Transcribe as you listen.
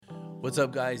What's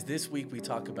up, guys? This week we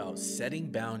talk about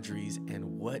setting boundaries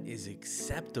and what is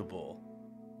acceptable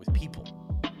with people.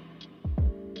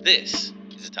 This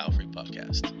is a Towel Free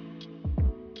Podcast.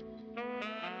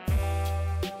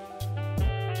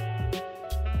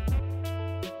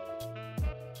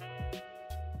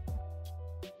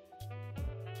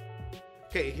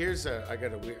 Okay,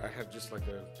 I have just like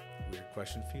a weird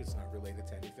question for you. It's not related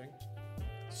to anything.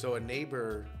 So a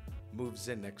neighbor moves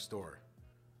in next door,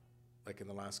 like in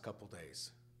the last couple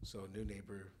days. So a new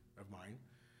neighbor of mine.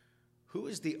 Who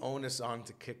is the onus on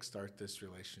to kickstart this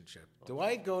relationship? Do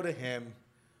I go to him,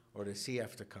 or does he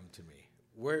have to come to me?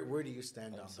 Where do you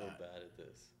stand on that? I'm so bad at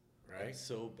this. Right? I'm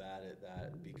so bad at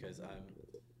that because I'm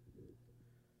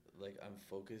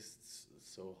focused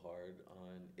so hard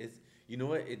on it's. You know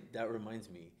what? That reminds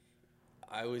me.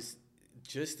 I was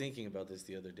just thinking about this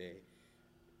the other day.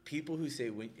 People who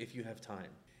say, if you have time,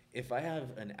 if I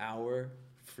have an hour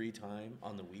free time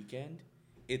on the weekend,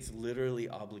 it's literally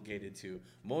obligated to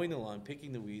mowing the lawn,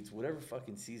 picking the weeds, whatever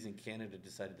fucking season Canada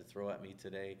decided to throw at me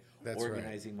today,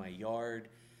 organizing my yard,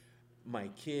 my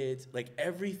kids, like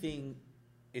everything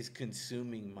is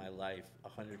consuming my life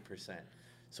 100%.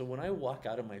 So when I walk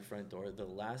out of my front door, the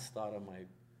last thought on my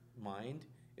mind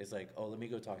is like, oh, let me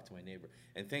go talk to my neighbor.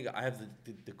 And I have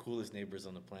the coolest neighbors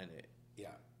on the planet. Yeah.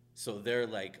 So they're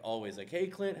like always like, hey,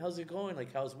 Clint, how's it going?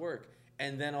 Like, how's work?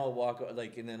 And then I'll walk,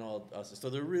 so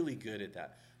they're really good at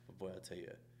that. But boy, I'll tell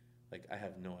you, like, I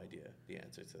have no idea the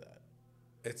answer to that.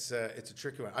 It's a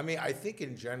tricky one. I mean, I think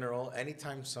in general,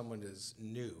 anytime someone is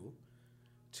new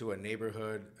to a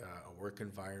neighborhood, a work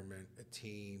environment, a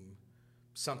team,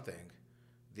 something,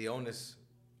 the onus,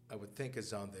 I would think,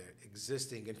 is on the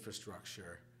existing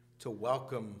infrastructure to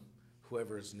welcome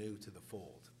whoever is new to the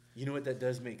fold. You know what? That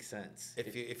does make sense.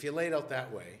 If you lay it out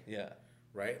that way, yeah,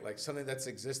 right? Like something that's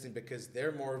existing because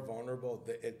they're more vulnerable.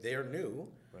 They're new,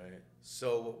 right?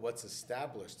 So what's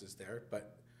established is there,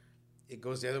 but it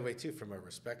goes the other way too from a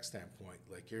respect standpoint.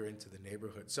 Like you're into the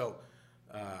neighborhood. So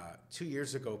 2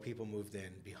 years ago, people moved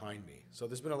in behind me. So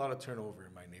there's been a lot of turnover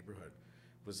in my neighborhood.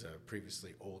 It was a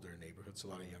previously older neighborhood, so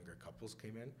a lot of younger couples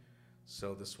came in.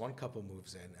 So this one couple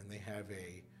moves in, and they have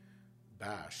a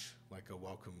bash, like a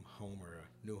welcome home or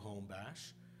a new home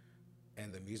bash,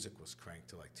 and the music was cranked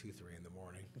to like 2-3 in the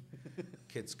morning.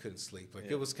 Kids couldn't sleep. Like,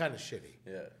 It was kind of shitty.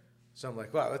 Yeah. So I'm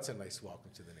like, wow, that's a nice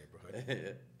welcome to the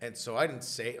neighborhood. And so I didn't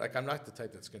say, like, I'm not the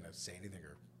type that's going to say anything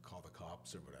or call the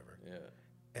cops or whatever. Yeah.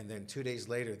 And then 2 days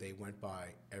later, they went by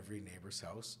every neighbor's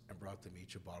house and brought them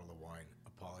each a bottle of wine,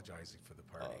 apologizing for the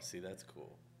party. Oh, see, that's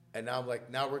cool. And now I'm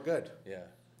like, now we're good. Yeah.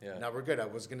 Yeah. Now we're good. I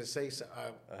was going to say,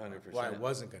 100%. Well, I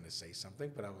wasn't going to say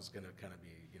something, but I was going to kind of be,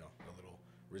 a little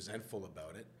resentful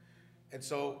about it. And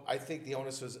so I think the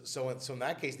onus was, so in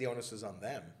that case, the onus was on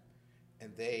them.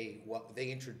 And they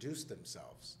introduced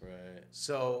themselves. Right.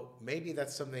 So maybe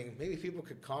that's something, maybe people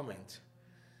could comment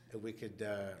and we could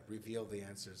reveal the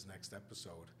answers next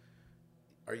episode.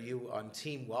 Are you on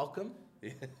team welcome?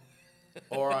 Yeah.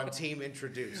 Or on team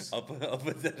introduce? I'll put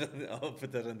that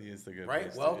on the Instagram.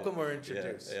 Right, welcome or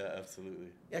introduce. Yeah, absolutely.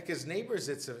 Yeah, because neighbors,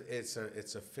 it's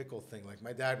a fickle thing. Like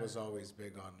my dad was always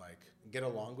big on like get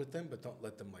along with them, but don't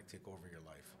let them like take over your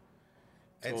life.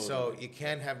 And so you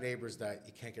can't have neighbors that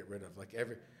you can't get rid of. Like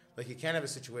you can't have a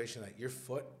situation that your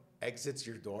foot exits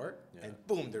your door and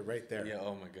boom, they're right there. Yeah.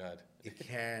 Oh my God. You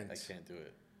can't. I can't do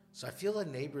it. So I feel a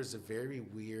neighbor is a very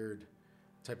weird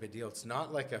type of deal. It's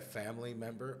not like a family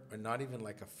member or not even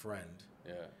like a friend.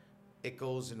 Yeah. It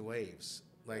goes in waves.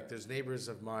 Like there's neighbors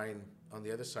of mine on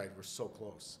the other side, we're so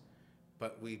close,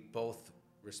 but we both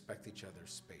respect each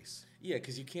other's space. Yeah,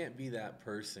 because you can't be that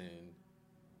person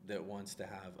that wants to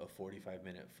have a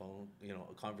 45-minute phone,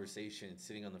 a conversation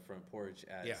sitting on the front porch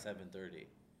at 7:30.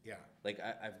 Yeah. Like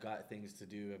I've got things to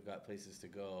do. I've got places to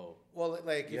go. Well,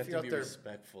 like you if have you're to be out there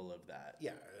respectful of that.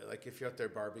 Yeah, like if you're out there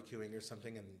barbecuing or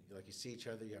something, and like you see each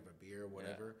other, you have a beer or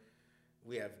whatever.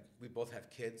 Yeah. We both have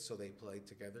kids, so they play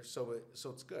together. So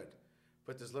it's good.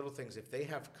 But there's little things. If they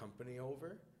have company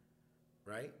over,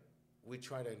 right? We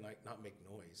try to like not make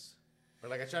noise. Or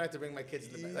like I try not to bring my kids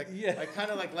in the back. I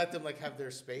kind of like let them like have their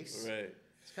space. Right.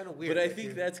 It's kind of weird. But I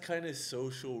think that's kind of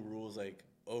social rules like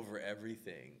over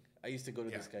everything. I used to go to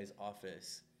this guy's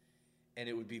office, and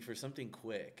it would be for something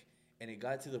quick, and it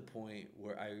got to the point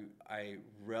where I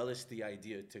relished the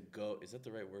idea to go. Is that the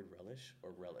right word, relish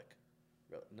or relic?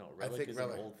 No, relic is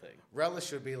an old thing.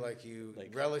 Relish would be like you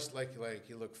relish, like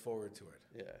you look forward to it.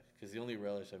 Yeah, because the only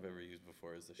relish I've ever used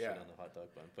before is the shit on the hot dog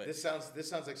bun. But this sounds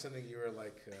like something you were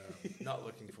like not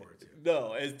looking forward to.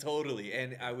 No, it's totally.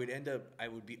 And I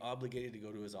would be obligated to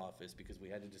go to his office because we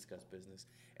had to discuss business,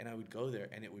 and I would go there,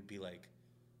 and it would be like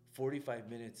 45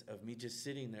 minutes of me just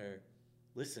sitting there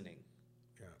listening.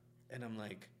 Yeah. And I'm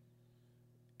like,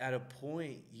 at a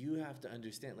point, you have to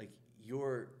understand, like,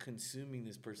 you're consuming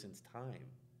this person's time.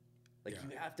 Like, Yeah.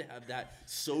 you have to have that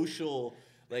social,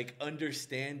 like,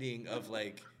 understanding of,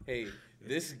 like, hey,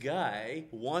 this guy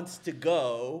wants to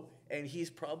go, and he's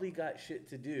probably got shit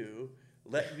to do.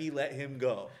 Let me let him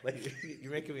go. Like,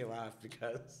 You're making me laugh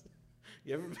because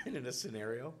you ever been in a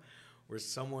scenario where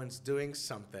someone's doing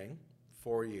something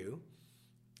for you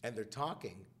and they're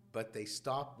talking, but they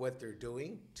stop what they're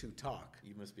doing to talk,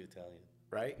 you must be Italian.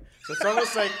 right? So it's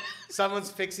almost like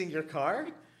someone's fixing your car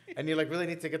and you like really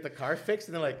need to get the car fixed.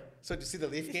 And they're like, so did you see the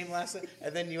Leaf game last night?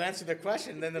 And then you answer their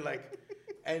question. And then they're like,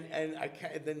 and I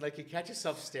can't, and then like you catch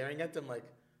yourself staring at them like,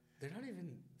 they're not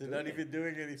even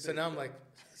doing anything. So now I'm like,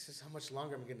 this is how much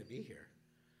longer I'm going to be here,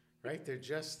 right? They're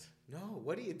just, no,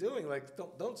 what are you doing? Like,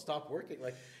 don't stop working.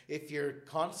 Like, if you're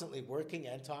constantly working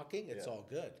and talking, it's all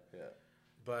good. Yeah.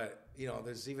 But, you know,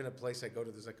 there's even a place I go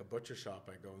to, there's like a butcher shop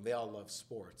I go, and they all love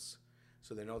sports.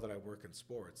 So they know that I work in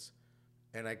sports.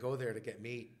 And I go there to get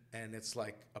meat, and it's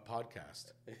like a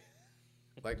podcast.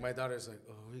 Like, my daughter's like,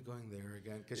 oh, are we going there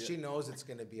again? Because she knows it's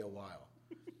going to be a while.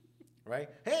 Right?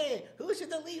 Hey, who should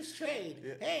the Leafs trade?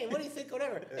 Yeah. Hey, what do you think?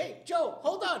 Whatever. Hey, Joe,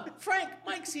 hold on. Frank,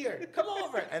 Mike's here. Come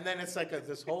over. And then it's like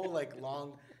this whole like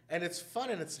long, and it's fun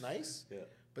and it's nice. Yeah.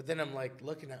 But then I'm like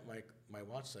looking at my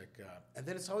watch, like, and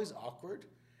then it's always awkward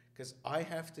because I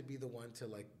have to be the one to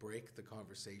like break the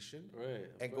conversation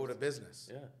and go to business.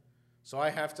 Yeah. So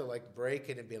I have to like break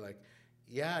it and be like,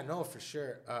 yeah, no, for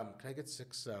sure. Can I get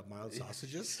 6 mild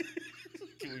sausages?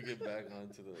 Can we get back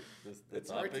onto the it's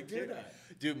topic hard to here? do that.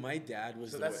 Dude, my dad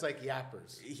was. So that's like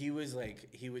yappers. He was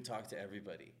like, he would talk to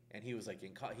everybody, and he was like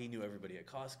he knew everybody at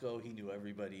Costco. He knew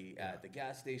everybody at the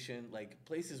gas station, like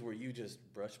places where you just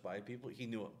brush by people. He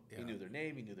knew them. Yeah. He knew their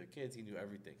name. He knew their kids. He knew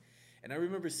everything. And I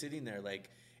remember sitting there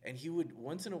like, and he would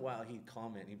once in a while he'd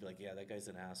comment. He'd be like, "Yeah, that guy's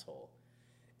an asshole."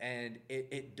 And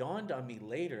it dawned on me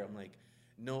later. I'm like,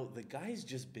 no, the guy's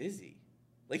just busy.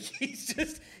 Like he's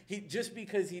just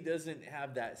because he doesn't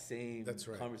have that same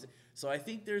conversation. So I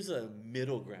think there's a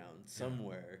middle ground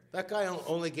somewhere. That guy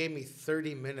only gave me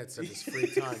 30 minutes of his free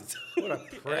time. What a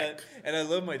prick. And I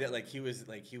love my dad. Like he was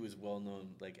well known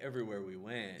like everywhere we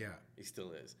went. Yeah. He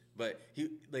still is. But he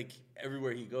like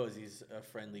everywhere he goes, he's a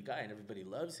friendly guy and everybody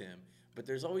loves him. But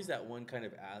there's always that one kind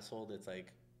of asshole that's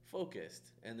like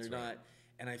focused and they're not.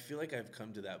 And I feel like I've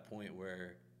come to that point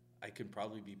where I can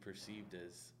probably be perceived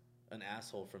as an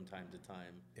asshole from time to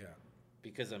time. Yeah.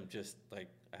 Because I'm just like,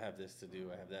 I have this to do,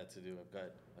 I have that to do.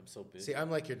 I'm so busy. See, I'm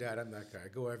like your dad. I'm that guy. I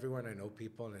go everywhere and I know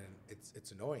people, and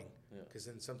it's annoying because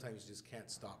then sometimes you just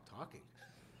can't stop talking.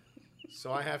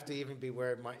 So I have to even be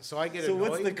where so I get. So annoyed.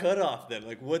 What's the cutoff then?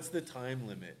 Like, what's the time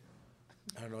limit?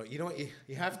 I don't know. You know what?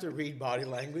 You have to read body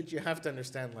language. You have to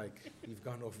understand, like, you've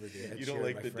gone over the edge. You don't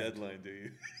like the deadline, do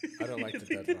you? I don't like the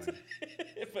deadline.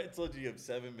 If I told you have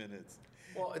 7 minutes,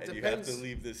 well, it and depends. You have to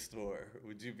leave this store,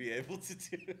 would you be able to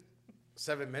do it?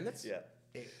 7 minutes?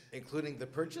 Yeah. Including the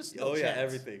purchase? No chance. Yeah,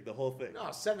 everything, the whole thing.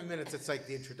 No, 7 minutes, it's like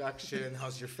the introduction,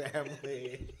 how's your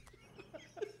family?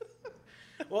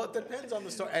 Well, it depends on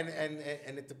the store, and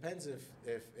it depends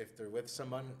if they're with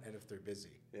someone and if they're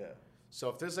busy. Yeah. So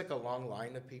if there's like a long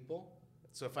line of people,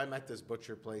 so if I'm at this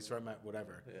butcher place or I'm at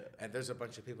whatever, and there's a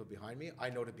bunch of people behind me, I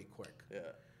know to be quick. Yeah.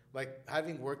 Like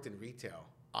having worked in retail,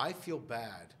 I feel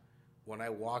bad when I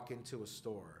walk into a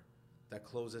store that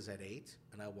closes at 8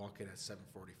 and I walk in at 7:45.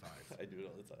 I do it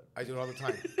all the time. I do it all the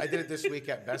time. I did it this week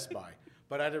at Best Buy.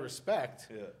 But out of respect,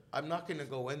 I'm not going to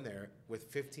go in there with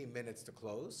 15 minutes to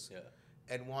close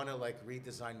and want to like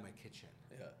redesign my kitchen.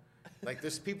 Yeah. Like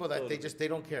there's people that they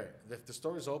don't care. If the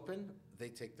store is open, they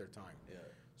take their time. Yeah.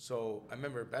 So I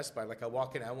remember at Best Buy, like I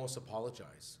walk in, I almost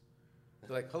apologize.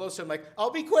 They're like, hello, sir. I'm like, I'll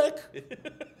be quick.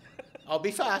 I'll be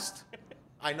fast.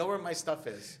 I know where my stuff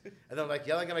is. And they're like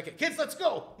yelling at my kids, let's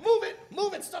go.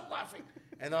 Move it, stop laughing.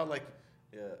 And I'll like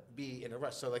be in a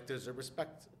rush. So like there's a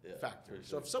respect factor. Sure.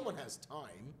 So if someone has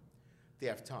time, they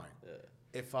have time. Yeah.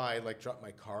 If I like drop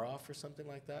my car off or something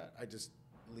like that, I just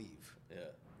leave. Yeah.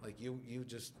 Like you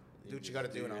just do what you got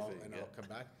to do and I'll come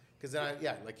back. Because then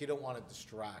like you don't want to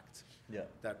distract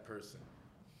that person.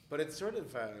 But it's sort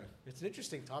of it's an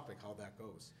interesting topic how that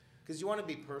goes. Because you want to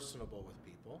be personable with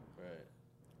people. Right.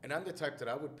 And I'm the type that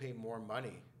I would pay more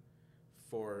money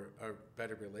for a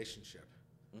better relationship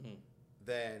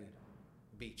than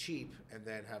be cheap and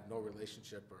then have no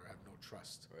relationship or have no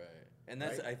trust. Right. And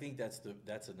I think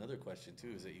that's another question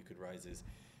too, is that you could rise is,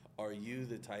 are you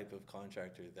the type of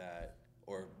contractor that,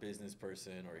 or business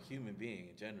person or human being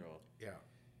in general,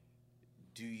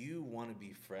 do you want to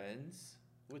be friends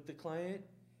with the client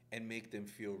and make them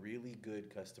feel really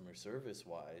good customer service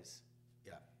wise,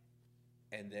 Yeah.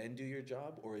 and then do your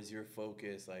job? Or is your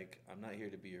focus like, I'm not here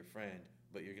to be your friend,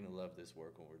 but you're going to love this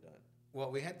work when we're done? Well,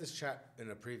 we had this chat in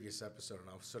a previous episode, and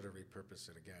I'll sort of repurpose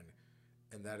it again.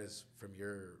 And that is from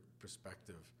your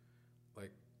perspective,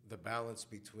 like the balance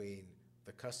between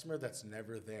the customer that's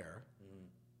never there,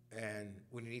 and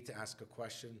when you need to ask a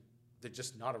question, they're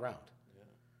just not around.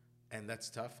 Yeah. And that's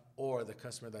tough. Or the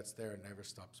customer that's there and never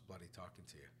stops bloody talking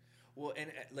to you. Well, and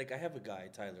like I have a guy,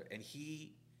 Tyler, and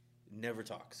he never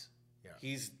talks. Yeah.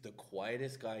 He's the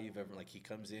quietest guy you've ever, like he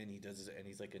comes in, he does his, and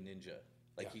he's like a ninja.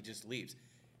 Like Yeah. he just leaves.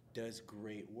 Does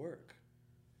great work.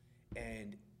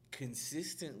 And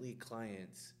consistently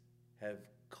clients have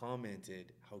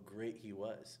commented how great he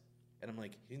was. And I'm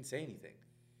like, he didn't say anything.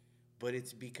 But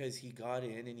it's because he got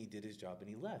in and he did his job and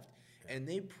he left. Yeah. And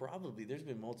there's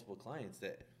been multiple clients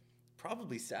that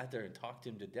probably sat there and talked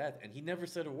him to death, and he never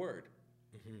said a word.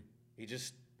 Mm-hmm. He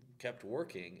just kept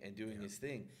working and doing his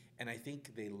thing. And I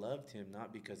think they loved him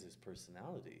not because of his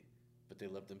personality, but they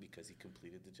loved him because he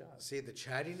completed the job. See, the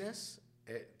chattiness,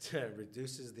 it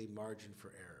reduces the margin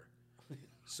for error.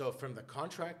 So from the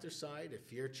contractor side,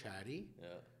 if you're chatty,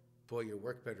 boy, your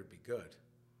work better be good.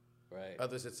 Right.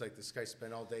 Others, it's like this guy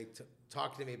spent all day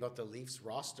talking to me about the Leafs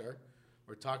roster,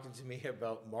 or talking to me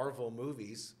about Marvel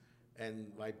movies, and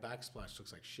my backsplash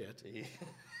looks like shit. Yeah.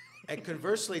 And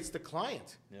conversely, it's the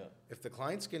client. Yeah. If the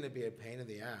client's going to be a pain in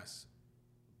the ass,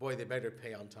 boy, they better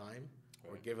pay on time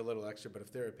or give a little extra. But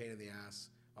if they're a pain in the ass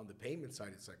on the payment side,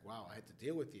 it's like, wow, I had to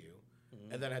deal with you,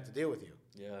 and then I had to deal with you.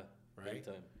 Yeah. Right.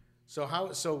 Time.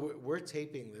 So we're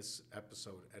taping this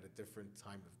episode at a different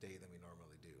time of day than we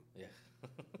normally do. Yeah.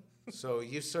 So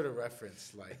you sort of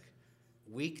referenced like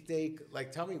weekday,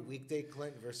 like tell me weekday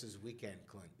Clint versus weekend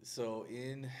Clint. So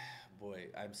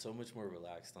I'm so much more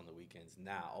relaxed on the weekends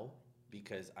now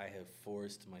because I have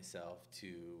forced myself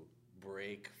to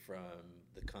break from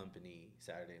the company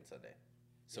Saturday and Sunday.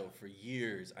 So for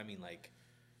years, I mean, like,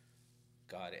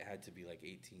 God, it had to be like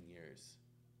 18 years.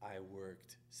 I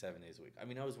worked 7 days a week. I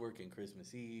mean, I was working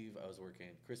Christmas Eve. I was working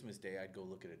Christmas Day. I'd go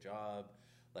look at a job.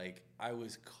 Like, I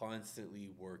was constantly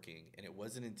working. And it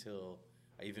wasn't until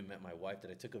I even met my wife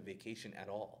that I took a vacation at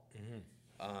all.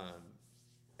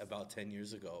 About 10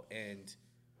 years ago. And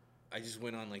I just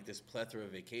went on like this plethora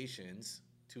of vacations,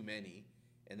 too many.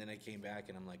 And then I came back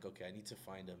and I'm like, okay, I need to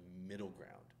find a middle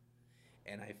ground.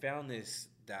 And I found this,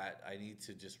 that I need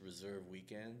to just reserve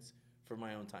weekends for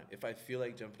my own time. If I feel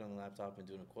like jumping on the laptop and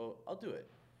doing a quote, I'll do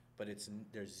it. But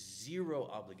there's zero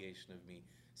obligation of me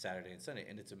Saturday and Sunday.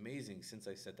 And it's amazing, since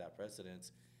I set that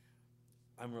precedence,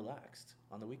 I'm relaxed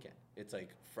on the weekend. It's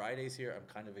like Friday's here,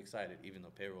 I'm kind of excited, even though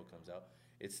payroll comes out.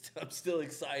 I'm still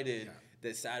excited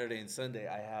that Saturday and Sunday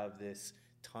I have this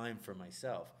time for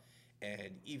myself.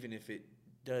 And even if it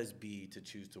does be to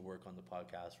choose to work on the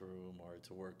podcast room or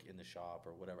to work in the shop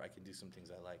or whatever, I can do some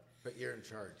things I like. But you're in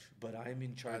charge. But I'm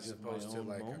in charge as of my opposed own to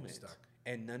like, moment. I'm stuck.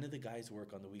 And none of the guys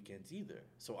work on the weekends either.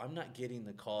 So I'm not getting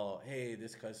the call, hey,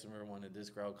 this customer wanted this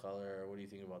grout color, or what do you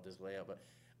think about this layout? But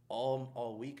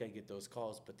all week I get those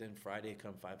calls, but then Friday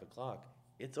come 5 o'clock,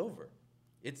 it's over.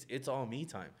 It's all me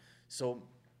time. So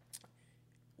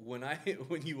when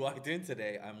you walked in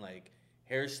today, I'm like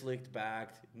hair slicked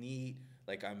back, neat,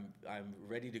 like I'm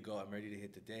ready to go. I'm ready to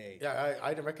hit the day. Yeah, I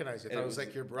didn't recognize you. I thought it was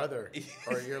like your brother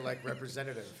or your like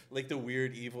representative. Like the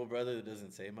weird evil brother that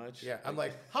doesn't say much. Yeah, I'm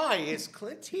like, hi, is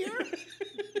Clint here?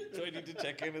 Do I need to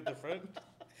check in at the front?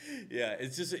 Yeah,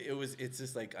 it's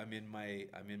just like I'm in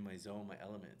my zone, my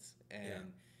elements,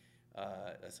 and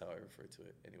that's how I refer to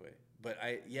it anyway. But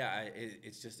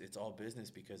it's all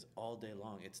business, because all day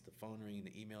long it's the phone ringing,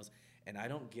 the emails, and I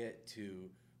don't get to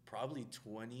probably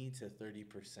 20 to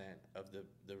 30% of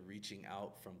the reaching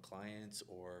out from clients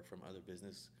or from other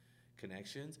business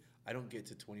connections. I don't get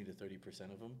to 20 to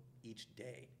 30% of them each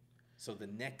day. So the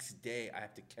next day I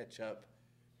have to catch up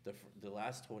the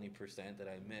last 20% that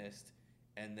I missed,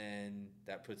 and then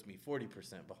that puts me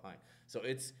 40% behind. So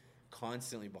it's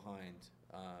constantly behind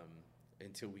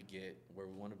until we get where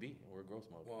we want to be. We're growth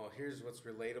mode. Well, here's what's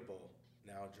relatable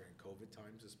now during COVID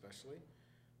times, especially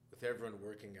with everyone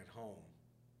working at home.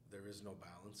 There is no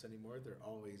balance anymore. They're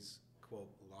always, quote,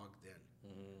 logged in.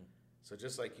 Mm-hmm. So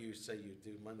just like you say you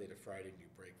do Monday to Friday and you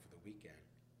break for the weekend,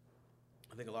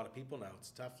 I think a lot of people now, it's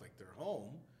tough. Like they're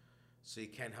home, so you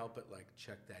can't help but like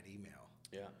check that email.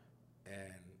 Yeah.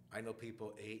 And I know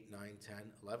people 8, 9, 10,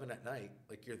 11 at night,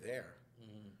 like you're there.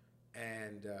 Mm-hmm.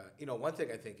 And, one thing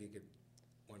I think you could,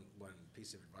 one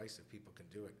piece of advice, if people can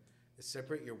do it, is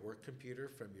separate your work computer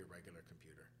from your regular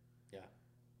computer. Yeah.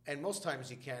 And most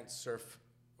times you can't surf,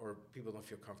 or people don't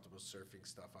feel comfortable surfing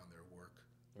stuff on their work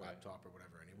laptop or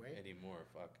whatever anyway. Anymore,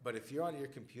 fuck. But if you're on your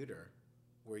computer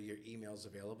where your email's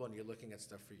available and you're looking at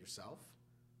stuff for yourself,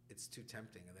 it's too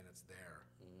tempting, and then it's there.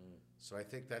 So I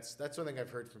think that's one thing I've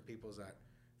heard from people is that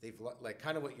they've like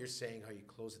kind of what you're saying, how you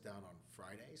close it down on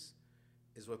Fridays,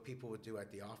 is what people would do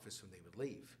at the office when they would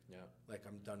leave. Yeah. Like,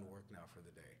 I'm done work now for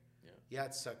the day. Yeah. Yeah,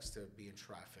 it sucks to be in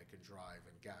traffic and drive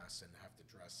and gas and have to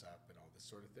dress up and all this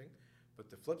sort of thing. But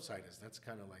the flip side is that's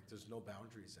kind of like there's no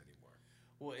boundaries anymore.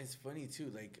 Well, it's funny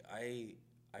too. Like I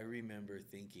remember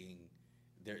thinking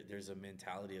there's a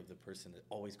mentality of the person that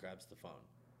always grabs the phone.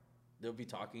 They'll be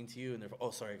talking to you and they're, oh,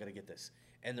 sorry, I got to get this.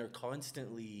 And they're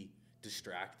constantly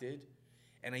distracted.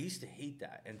 And I used to hate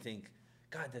that and think,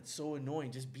 God, that's so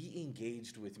annoying. Just be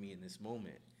engaged with me in this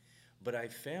moment. But I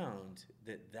found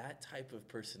that type of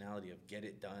personality of get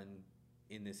it done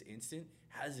in this instant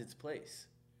has its place.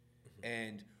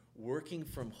 And working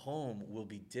from home will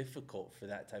be difficult for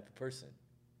that type of person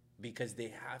because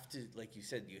they have to, like you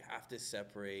said, you have to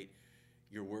separate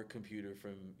your work computer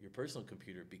from your personal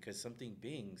computer because something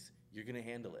bings, you're going to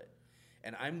handle it.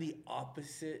 And I'm the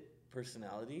opposite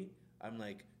personality. I'm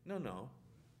like, no,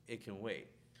 it can wait.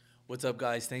 What's up,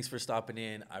 guys? Thanks for stopping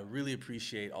in. I really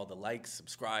appreciate all the likes,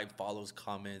 subscribe, follows,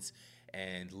 comments,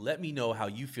 and let me know how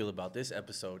you feel about this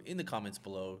episode in the comments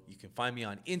below. You can find me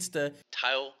on Insta,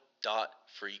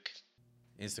 tile.freak.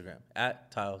 Instagram,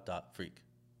 @tile.freak.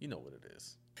 You know what it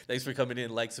is. Thanks for coming in.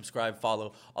 Like, subscribe,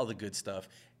 follow, all the good stuff.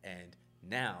 And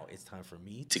now it's time for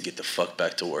me to get the fuck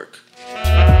back to work.